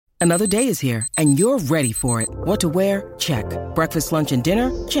Another day is here, and you're ready for it. What to wear? Check. Breakfast, lunch, and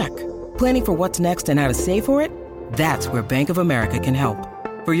dinner? Check. Planning for what's next and how to save for it? That's where Bank of America can help.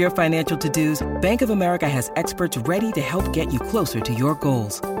 For your financial to-dos, Bank of America has experts ready to help get you closer to your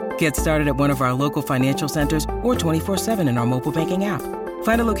goals. Get started at one of our local financial centers or 24/7 in our mobile banking app.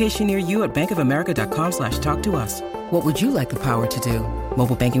 Find a location near you at bankofamerica.com/talktous. What would you like the power to do?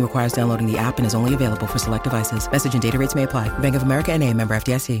 Mobile banking requires downloading the app and is only available for select devices. Message and data rates may apply. Bank of America N.A., member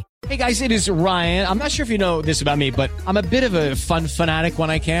FDIC. Hey guys, it is Ryan. I'm not sure if you know this about me, but I'm a bit of a fun fanatic when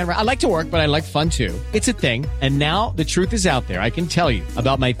I can. I like to work, but I like fun too. It's a thing. And now the truth is out there. I can tell you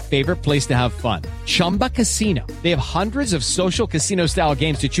about my favorite place to have fun. Chumba Casino. They have hundreds of social casino style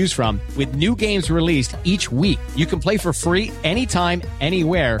games to choose from with new games released each week. You can play for free anytime,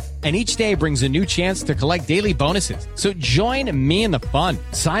 anywhere. And each day brings a new chance to collect daily bonuses. So join me in the fun.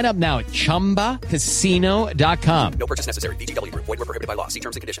 Sign up now at ChumbaCasino.com. No purchase necessary. VGW Group. Void where prohibited by law. See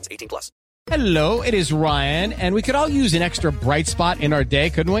terms and conditions. 18+. Hello, it is Ryan, and we could all use an extra bright spot in our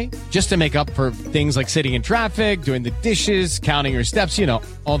day, couldn't we? Just to make up for things like sitting in traffic, doing the dishes, counting your steps, you know,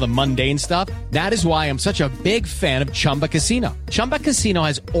 all the mundane stuff. That is why I'm such a big fan of Chumba Casino. Chumba Casino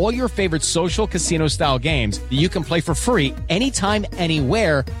has all your favorite social casino-style games that you can play for free anytime,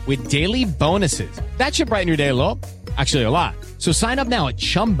 anywhere with daily bonuses. That should brighten your day a little. Actually, a lot. So sign up now at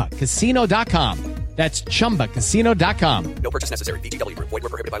ChumbaCasino.com. That's ChumbaCasino.com. No purchase necessary. VGW Group. Void where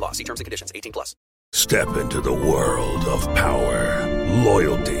prohibited by law. See terms and conditions. 18+. Step into the world of power,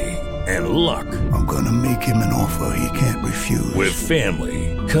 loyalty, and luck. I'm gonna make him an offer he can't refuse. With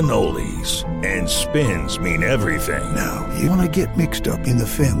family, cannolis, and spins mean everything. Now, you wanna get mixed up in the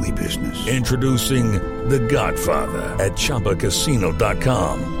family business. Introducing The Godfather at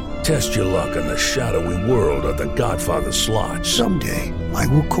ChumbaCasino.com. Test your luck in the shadowy world of The Godfather slot. Someday, I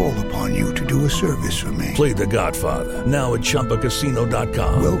will call upon you to do a service for me. Play The Godfather, now at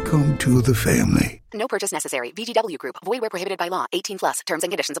ChumbaCasino.com. Welcome to the family. No purchase necessary. VGW Group. Void where prohibited by law. 18+. Terms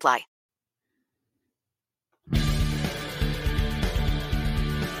and conditions apply.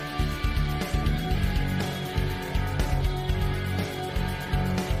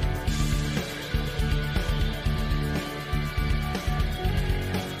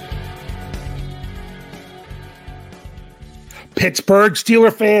 Pittsburgh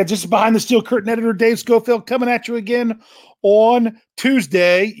Steeler fans, this is Behind the Steel Curtain editor Dave Schofield coming at you again on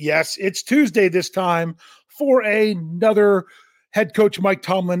Tuesday. Yes, it's Tuesday this time for another head coach Mike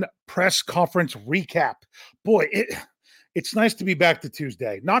Tomlin press conference recap. Boy, it's nice to be back to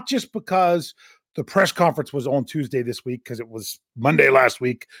Tuesday, not just because the press conference was on Tuesday this week because it was Monday last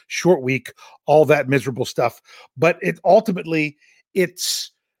week, short week, all that miserable stuff, but it's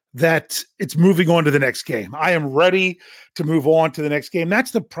that it's moving on to the next game. I am ready to move on to the next game.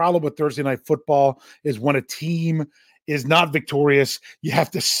 That's the problem with Thursday Night Football is when a team is not victorious, you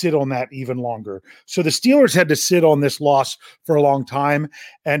have to sit on that even longer. So the Steelers had to sit on this loss for a long time,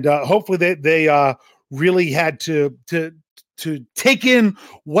 and hopefully they really had to take in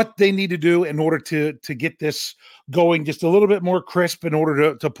what they need to do in order to get this going just a little bit more crisp in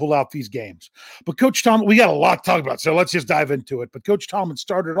order to pull out these games. But Coach Tomlin, we got a lot to talk about, so let's just dive into it. But Coach Tomlin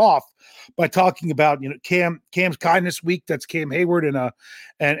started off by talking about Cam's Kindness Week. That's Cam Hayward and a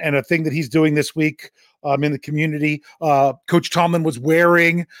thing that he's doing this week in the community. Coach Tomlin was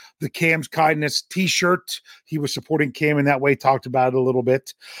wearing the Cam's Kindness T-shirt. He was supporting Cam in that way. Talked about it a little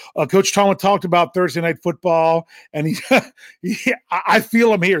bit. Coach Tomlin talked about Thursday Night Football, and I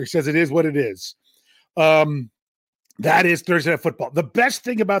feel him here. He says it is what it is. That is Thursday Night Football. The best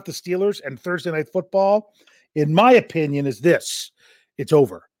thing about the Steelers and Thursday Night Football, in my opinion, is this: it's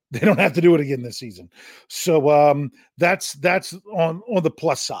over. They don't have to do it again this season. So that's on the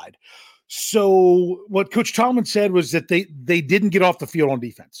plus side. So what Coach Tomlin said was that they didn't get off the field on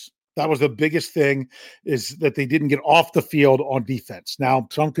defense. That was the biggest thing, is that they didn't get off the field on defense. Now,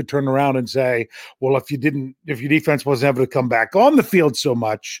 some could turn around and say, well, if your defense wasn't able to come back on the field so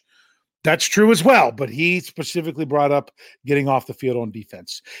much, that's true as well. But he specifically brought up getting off the field on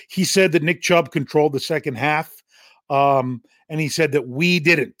defense. He said that Nick Chubb controlled the second half, and he said that we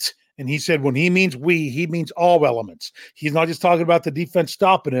didn't. And he said when he means we, he means all elements. He's not just talking about the defense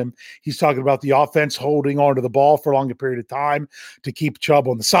stopping him. He's talking about the offense holding on to the ball for a longer period of time to keep Chubb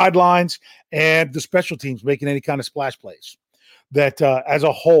on the sidelines, and the special teams making any kind of splash plays. That as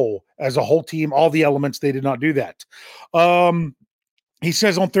a whole team, all the elements, they did not do that. He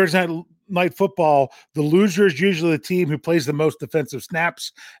says on Thursday Night Football, the loser is usually the team who plays the most defensive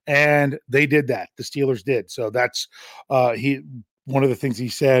snaps, and they did that. The Steelers did. So that's one of the things he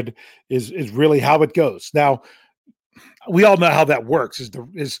said is really how it goes. Now, we all know how that works. Is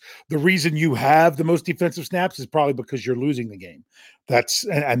the reason you have the most defensive snaps is probably because you're losing the game. But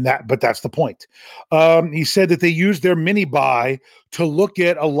that's the point. He said that they used their mini bye to look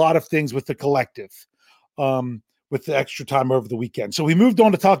at a lot of things with the collective. With the extra time over the weekend. So we moved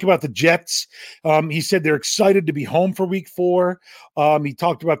on to talk about the Jets. He said they're excited to be home for week 4. He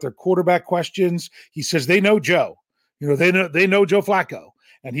talked about their quarterback questions. He says they know Joe. They know Joe Flacco,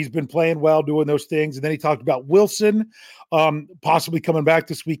 and he's been playing well, doing those things. And then he talked about Wilson possibly coming back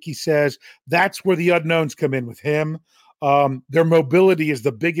this week. He says that's where the unknowns come in with him. Their mobility is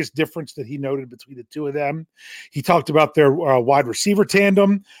the biggest difference that he noted between the two of them. He talked about their wide receiver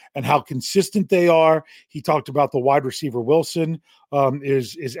tandem and how consistent they are. He talked about the wide receiver Wilson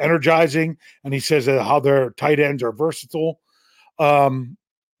is energizing, and he says how their tight ends are versatile.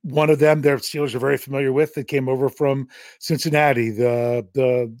 One of them, their Steelers are very familiar with, that came over from Cincinnati,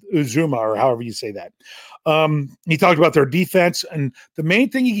 the Uzuma, or however you say that. He talked about their defense, and the main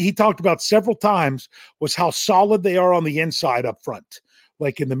thing he talked about several times was how solid they are on the inside up front,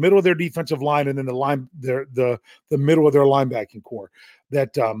 like in the middle of their defensive line and then the middle of their linebacking core.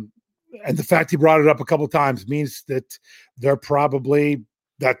 That and the fact he brought it up a couple of times means that they're probably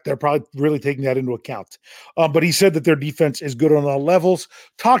really taking that into account. But he said that their defense is good on all levels.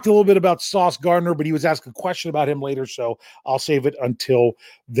 Talked a little bit about Sauce Gardner, but he was asked a question about him later, so I'll save it until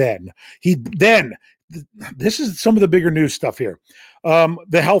then. This is some of the bigger news stuff here.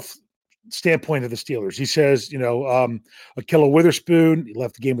 The health standpoint of the Steelers. He says, Akilla Witherspoon, he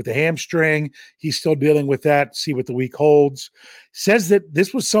left the game with a hamstring. He's still dealing with that. See what the week holds. Says that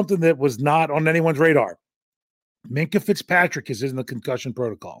this was something that was not on anyone's radar. Minkah Fitzpatrick is in the concussion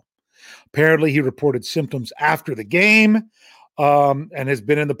protocol. Apparently, he reported symptoms after the game and has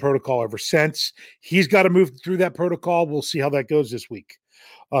been in the protocol ever since. He's got to move through that protocol. We'll see how that goes this week.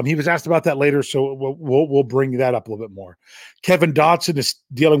 He was asked about that later, so we'll bring that up a little bit more. Kevin Dotson is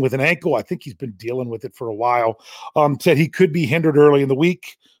dealing with an ankle. I think he's been dealing with it for a while. Said he could be hindered early in the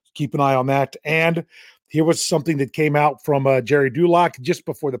week. Keep an eye on that. And here was something that came out from Jerry Dulac just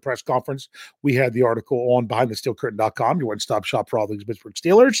before the press conference. We had the article on BehindTheSteelCurtain.com, your one-stop shop for all things Pittsburgh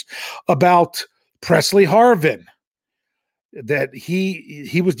Steelers, about Presley Harvin, that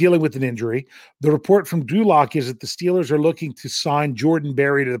he was dealing with an injury. The report from Dulac is that the Steelers are looking to sign Jordan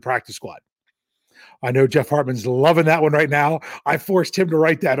Berry to the practice squad. I know Jeff Hartman's loving that one right now. I forced him to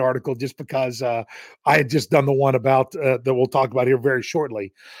write that article just because I had just done the one about that we'll talk about here very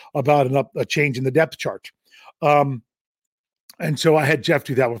shortly about a change in the depth chart. And so I had Jeff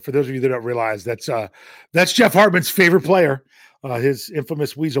do that one. For those of you that don't realize, that's Jeff Hartman's favorite player, his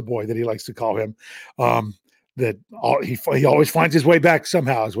infamous Weasel Boy that he likes to call him. He always finds his way back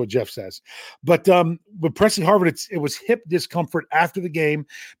somehow, is what Jeff says. But with Presley Harvin, it was hip discomfort after the game.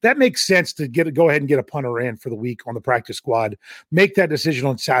 That makes sense to go ahead and get a punter in for the week on the practice squad. Make that decision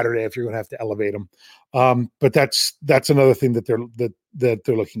on Saturday if you're going to have to elevate him. But that's another thing that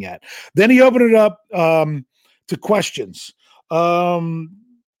they're looking at. Then he opened it up to questions. That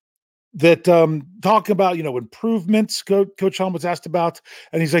talk about improvements. Coach Tom was asked about,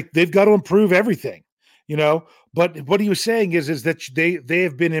 and he's like, they've got to improve everything. But what he was saying is that they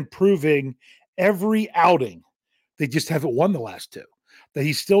have been improving every outing. They just haven't won the last two. That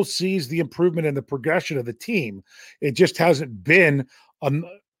he still sees the improvement in the progression of the team. It just hasn't been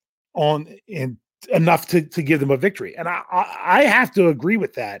enough to give them a victory. And I have to agree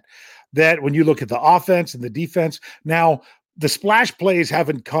with that when you look at the offense and the defense. Now, the splash plays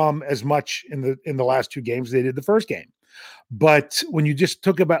haven't come as much in the last two games as they did the first game. But when you just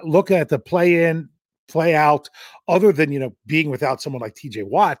look at the play in, play out, other than being without someone like TJ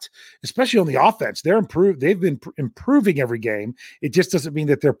Watt, especially on the offense, they've been improving every game. It just doesn't mean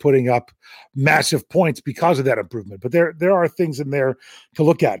that they're putting up massive points because of that improvement, but there are things in there to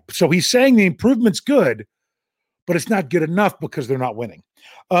look at. So he's saying the improvement's good, but it's not good enough because they're not winning.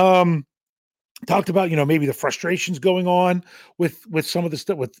 Talked about maybe the frustrations going on with some of the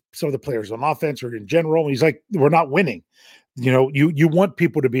stuff with some of the players on offense or in general. And he's like, we're not winning. You want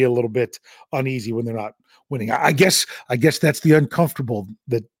people to be a little bit uneasy when they're not winning. I guess that's the uncomfortable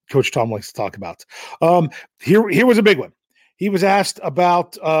that Coach Tom likes to talk about. Here was a big one. He was asked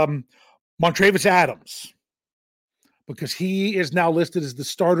about Montravius Adams because he is now listed as the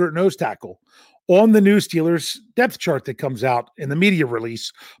starter at nose tackle on the new Steelers depth chart that comes out in the media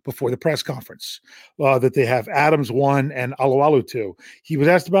release before the press conference, that they have Adams 1 and Alualu 2. He was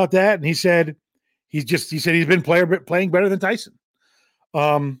asked about that, and he said he's been playing better than Tyson.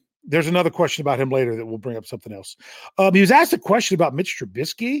 There's another question about him later that will bring up something else. He was asked a question about Mitch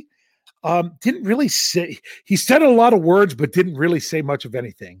Trubisky. Didn't really say. He said a lot of words, but didn't really say much of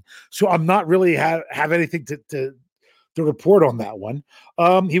anything. So I'm not really have anything to the report on that one.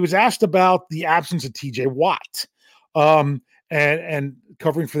 He was asked about the absence of TJ Watt, and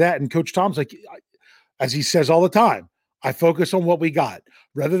covering for that. And Coach Tom's like, as he says all the time, I focus on what we got.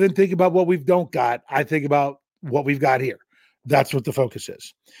 Rather than think about what we don't got, I think about what we've got here. That's what the focus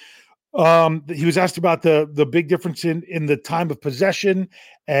is. He was asked about the big difference in the time of possession,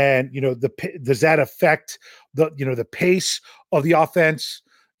 and does that affect the pace of the offense?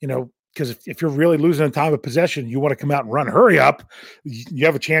 Because if you're really losing the time of possession, you want to come out and run, hurry up. You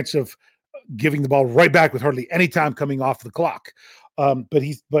have a chance of giving the ball right back with hardly any time coming off the clock.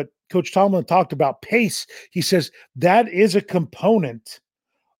 But Coach Tomlin talked about pace. He says that is a component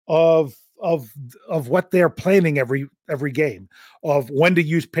of what they're planning every game, of when to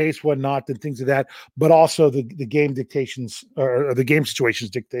use pace, when not, and things of that. But also the game dictations or the game situations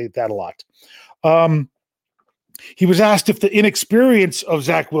dictate that a lot. He was asked if the inexperience of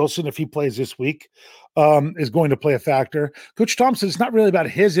Zach Wilson, if he plays this week, is going to play a factor. Coach Tom says it's not really about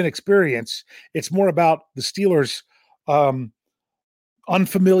his inexperience. It's more about the Steelers'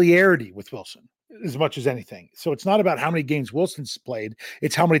 unfamiliarity with Wilson as much as anything. So it's not about how many games Wilson's played.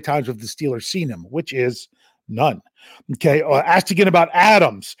 It's how many times have the Steelers seen him, which is none. Okay. Asked again about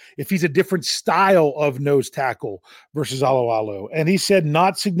Adams, if he's a different style of nose tackle versus Alualu. And he said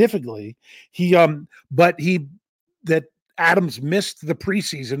not significantly. That Adams missed the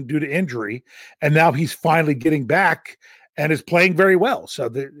preseason due to injury, and now he's finally getting back and is playing very well. So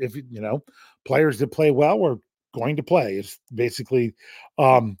if players that play well are going to play, is basically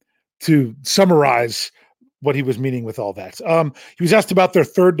to summarize what he was meaning with all that. He was asked about their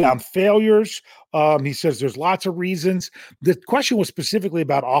third down failures. He says there's lots of reasons. The question was specifically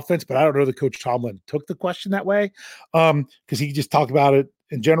about offense, but I don't know that Coach Tomlin took the question that way, because he just talked about it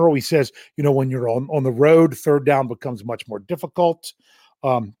in general. He says, when you're on the road, third down becomes much more difficult.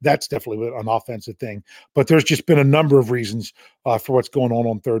 That's definitely an offensive thing, but there's just been a number of reasons for what's going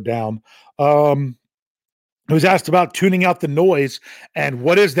on third down. He was asked about tuning out the noise, and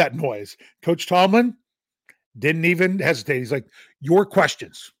what is that noise? Coach Tomlin didn't even hesitate. He's like, your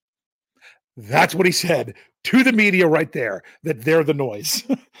questions. That's what he said to the media right there, that they're the noise.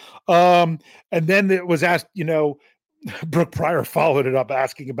 And then it was asked, Brooke Pryor followed it up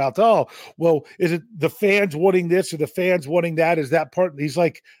asking about, is it the fans wanting this or the fans wanting that? Is that part? He's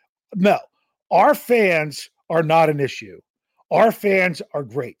like, no, our fans are not an issue. Our fans are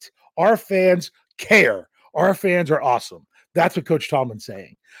great. Our fans care. Our fans are awesome. That's what Coach Tomlin's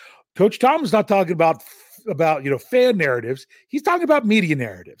saying. Coach Tomlin's not talking about fan narratives. He's talking about media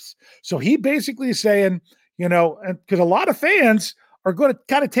narratives. So he basically is saying, and because a lot of fans are going to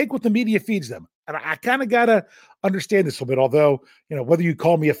kind of take what the media feeds them. And I kind of got to understand this a little bit, although, whether you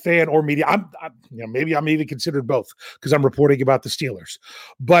call me a fan or media, I'm maybe I'm even considered both because I'm reporting about the Steelers.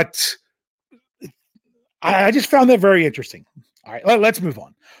 But I just found that very interesting. All right, let's move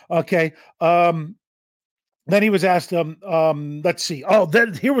on. Okay. Then he was asked, let's see.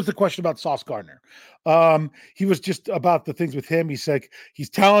 Here was the question about Sauce Gardner. He was just about the things with him. He's like,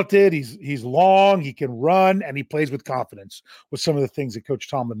 he's talented, he's long, he can run, and he plays with confidence, with some of the things that Coach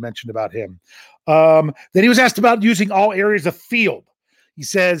Tomlin mentioned about him. Then he was asked about using all areas of field. He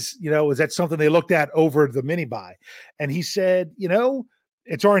says, is that something they looked at over the mini buy? And he said,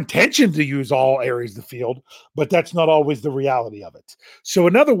 it's our intention to use all areas of the field, but that's not always the reality of it. So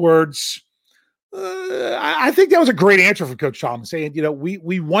in other words, I think that was a great answer from Coach Tomlin, saying,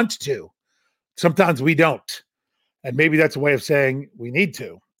 we want to. Sometimes we don't. And maybe that's a way of saying we need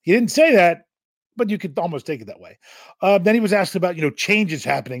to. He didn't say that, but you could almost take it that way. Then he was asked about, changes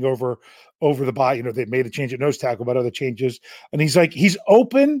happening over the bye. They made a change at nose tackle, but other changes. And he's like, he's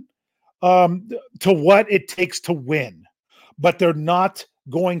open to what it takes to win, but they're not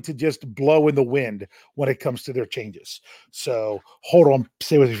going to just blow in the wind when it comes to their changes. So hold on,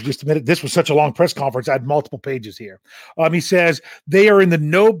 stay with me for just a minute. This was such a long press conference. I had multiple pages here. He says they are in the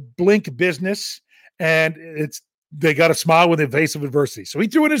no blink business, and they got to smile with the face of adversity. So he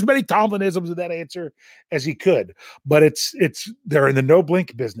threw in as many Tomlinisms in that answer as he could, but they're in the no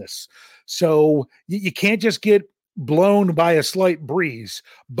blink business. So you can't just get blown by a slight breeze,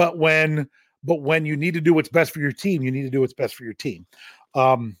 but when you need to do what's best for your team, you need to do what's best for your team.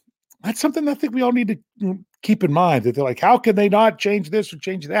 That's something I think we all need to keep in mind, that they're like, how can they not change this or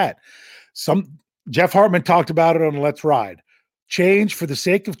change that? Jeff Hartman talked about it on Let's Ride. Change for the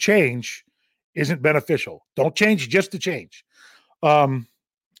sake of change isn't beneficial. Don't change just to change. So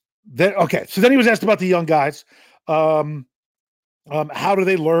then he was asked about the young guys. How do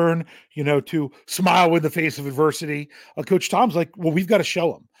they learn, to smile with the face of adversity? Coach Tom's like, well, we've got to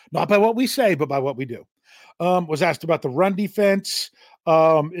show them, not by what we say, but by what we do. Was asked about the run defense.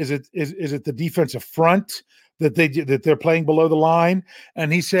 Is it the defensive front that they're playing below the line.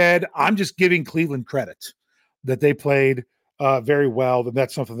 And he said, I'm just giving Cleveland credit that they played very well. And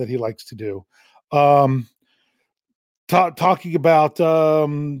that's something that he likes to do. Talking about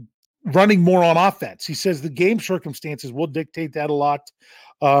running more on offense. He says the game circumstances will dictate that a lot.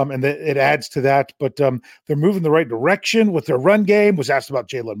 And that it adds to that, but they're moving the right direction with their run game. Was asked about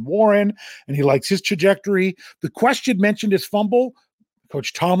Jalen Warren, and he likes his trajectory. The question mentioned his fumble.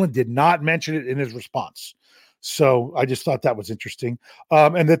 Coach Tomlin did not mention it in his response. So I just thought that was interesting.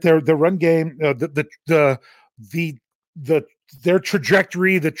 And that their run game, their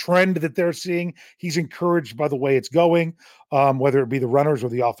trajectory, the trend that they're seeing, he's encouraged by the way it's going, whether it be the runners or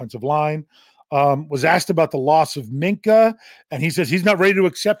the offensive line. Was asked about the loss of Minka, and he says he's not ready to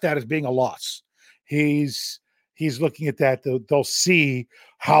accept that as being a loss. He's looking at that. They'll see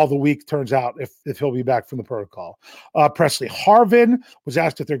how the week turns out if he'll be back from the protocol. Presley Harvin was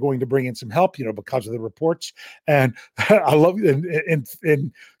asked if they're going to bring in some help, because of the reports. And I love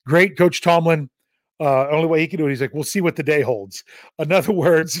and great Coach Tomlin. Only way he can do it, he's like, we'll see what the day holds. In other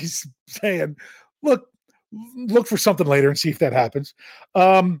words, he's saying, look for something later and see if that happens.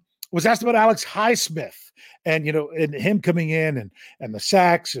 Was asked about Alex Highsmith and, and him coming in and the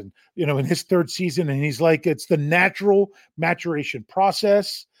sacks and, in his third season. And he's like, it's the natural maturation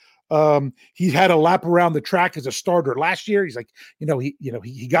process. He had a lap around the track as a starter last year. He's like, he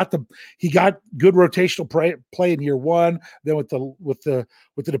got good rotational play in year one. Then with the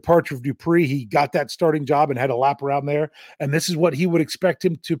departure of Dupree, he got that starting job and had a lap around there. And this is what he would expect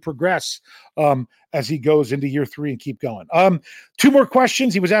him to progress as he goes into year three and keep going. Two more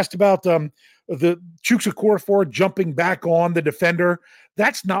questions. He was asked about the Chuks Okorafor jumping back on the defender.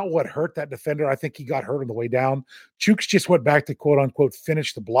 That's not what hurt that defender. I think he got hurt on the way down. Chuks just went back to quote unquote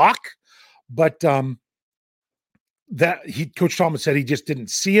finish the block, but Coach Tomlin said he just didn't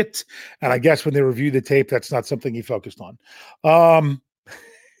see it, and I guess when they reviewed the tape, that's not something he focused on.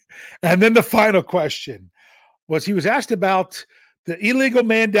 And then the final question was he was asked about the illegal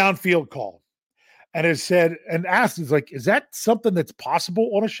man downfield call, and asked, is that something that's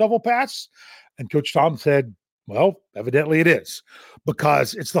possible on a shovel pass? And Coach Tomlin said, well, evidently it is,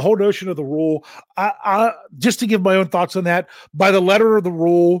 because it's the whole notion of the rule. I just to give my own thoughts on that, by the letter of the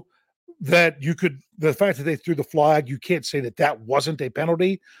rule, that the fact that they threw the flag, you can't say that wasn't a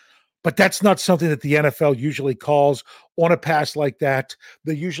penalty, but that's not something that the NFL usually calls on a pass like that.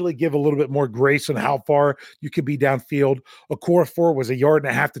 They usually give a little bit more grace on how far you can be downfield. Okorafor was 1.5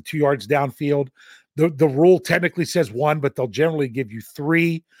 yards to 2 yards downfield. The rule technically says 1, but they'll generally give you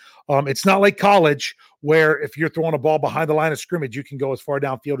 3. It's not like college where if you're throwing a ball behind the line of scrimmage, you can go as far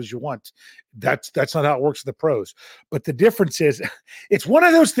downfield as you want. That's not how it works in the pros. But the difference is it's one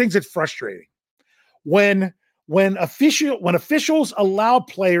of those things that's frustrating. When officials allow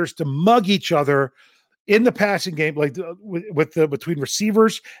players to mug each other in the passing game, like between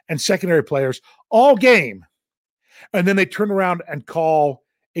receivers and secondary players all game, and then they turn around and call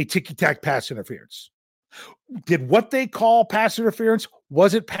a ticky-tack pass interference. Did what they call pass interference,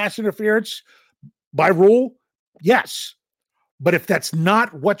 was it pass interference by rule? Yes. But if that's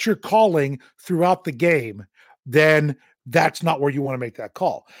not what you're calling throughout the game, then that's not where you want to make that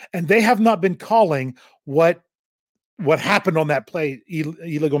call. And they have not been calling what happened on that play,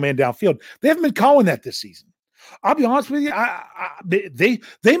 illegal man downfield. They haven't been calling that this season. I'll be honest with you.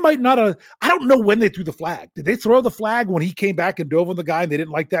 They might not have. I don't know when they threw the flag. Did they throw the flag when he came back and dove on the guy and they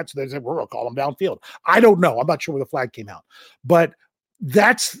didn't like that? So they said, we're going to call him downfield. I don't know. I'm not sure where the flag came out. But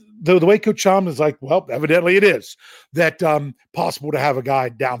that's the way Coach Tomlin is like, well, evidently it is that possible to have a guy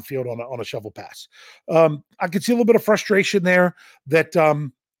downfield on a shovel pass. I could see a little bit of frustration there that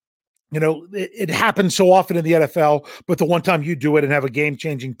it happens so often in the NFL, but the one time you do it and have a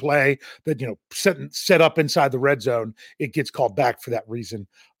game-changing play that, set up inside the red zone, it gets called back for that reason.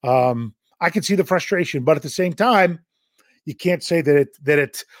 I can see the frustration, but at the same time, you can't say that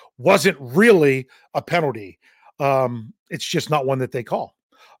it wasn't really a penalty. It's just not one that they call.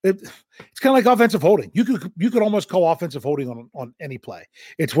 It's kind of like offensive holding. You could almost call offensive holding on any play.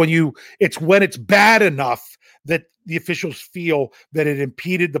 It's when it's bad enough that the officials feel that it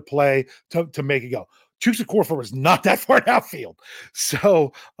impeded the play to make it go. Chuks Okorafor was not that far downfield.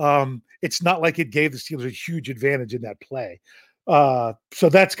 So it's not like it gave the Steelers a huge advantage in that play. So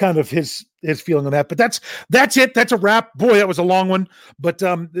that's kind of his feeling on that. But that's it. That's a wrap. Boy, that was a long one. But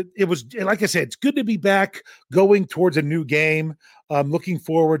it was, like I said, it's good to be back going towards a new game. Looking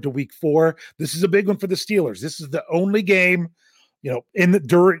forward to week 4. This is a big one for the Steelers. This is the only game,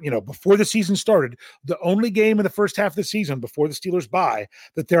 before the season started, the only game in the first half of the season before the Steelers bye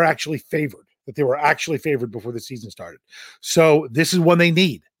that they're actually favored, that they were actually favored before the season started. So this is one they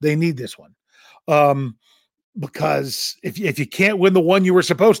need. They need this one. because if you can't win the one you were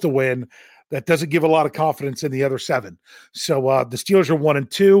supposed to win, that doesn't give a lot of confidence in the other 7. So the Steelers are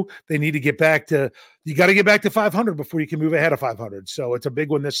 1-2. They need to get back to – you got to get back to 500 before you can move ahead of 500. So it's a big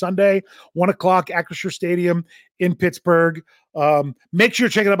one this Sunday, 1 o'clock, Acrisure Stadium in Pittsburgh. Make sure you're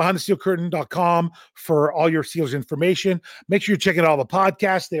checking out BehindTheSteelCurtain.com for all your Steelers information. Make sure you're checking out all the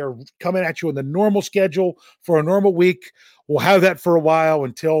podcasts. They are coming at you in the normal schedule for a normal week. We'll have that for a while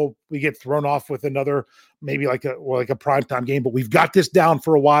until we get thrown off with another – maybe like a primetime game, but we've got this down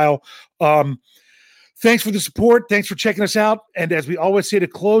for a while. Thanks for the support. Thanks for checking us out. And as we always say to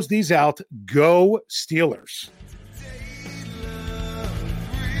close these out, go Steelers.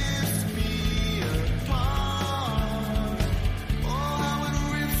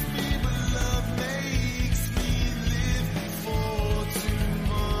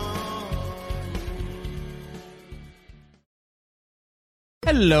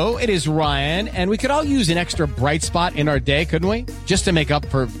 Hello, it is Ryan, and we could all use an extra bright spot in our day, couldn't we? Just to make up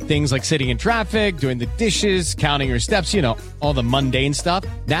for things like sitting in traffic, doing the dishes, counting your steps, all the mundane stuff.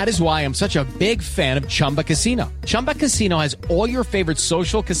 That is why I'm such a big fan of Chumba Casino. Chumba Casino has all your favorite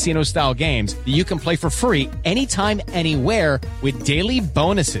social casino-style games that you can play for free anytime, anywhere with daily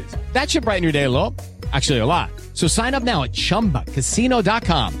bonuses. That should brighten your day a little. Actually, a lot. So sign up now at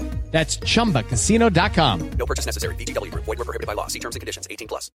ChumbaCasino.com. That's ChumbaCasino.com. No purchase necessary. VGW Group. Void where prohibited by law. See terms and conditions.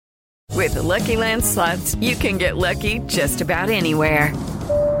 18+. With the Lucky Land Slots, you can get lucky just about anywhere.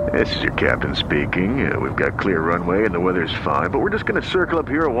 This is your captain speaking. We've got clear runway and the weather's fine, but we're just going to circle up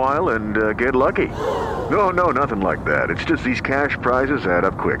here a while and get lucky. No, nothing like that. It's just these cash prizes add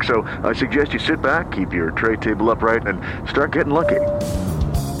up quick. So I suggest you sit back, keep your tray table upright, and start getting lucky.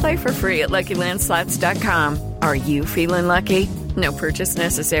 Play for free at LuckyLandSlots.com. Are you feeling lucky? No purchase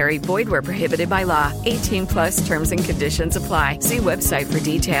necessary. Void where prohibited by law. 18+ terms and conditions apply. See website for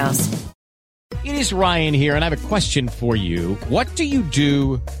details. It is Ryan here, and I have a question for you. What do you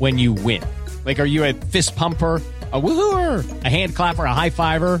do when you win? Like, are you a fist pumper, a woohooer, a hand clapper, a high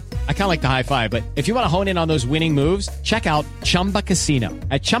fiver? I kind of like the high five, but if you want to hone in on those winning moves, check out Chumba Casino.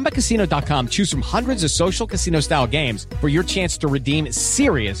 At ChumbaCasino.com, choose from hundreds of social casino-style games for your chance to redeem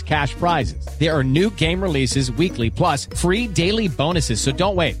serious cash prizes. There are new game releases weekly, plus free daily bonuses, so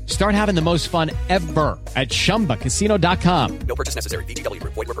don't wait. Start having the most fun ever at ChumbaCasino.com. No purchase necessary. VGW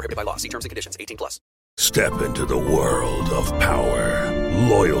Group. Void where prohibited by law. See terms and conditions. 18+. Step into the world of power,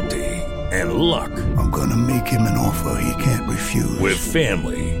 loyalty, and luck. I'm gonna make him an offer he can't refuse. With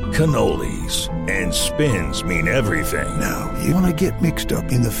family, cannolis, and spins mean everything. Now, you wanna get mixed up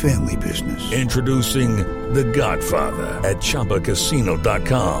in the family business. Introducing The Godfather at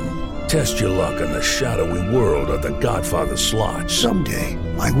ChumbaCasino.com. Test your luck in the shadowy world of The Godfather slot. Someday,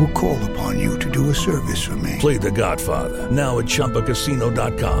 I will call upon you to do a service for me. Play The Godfather now at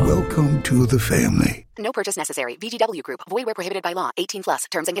ChumbaCasino.com. Welcome to the family. No purchase necessary. VGW Group. Void where prohibited by law. 18+.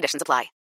 Terms and conditions apply.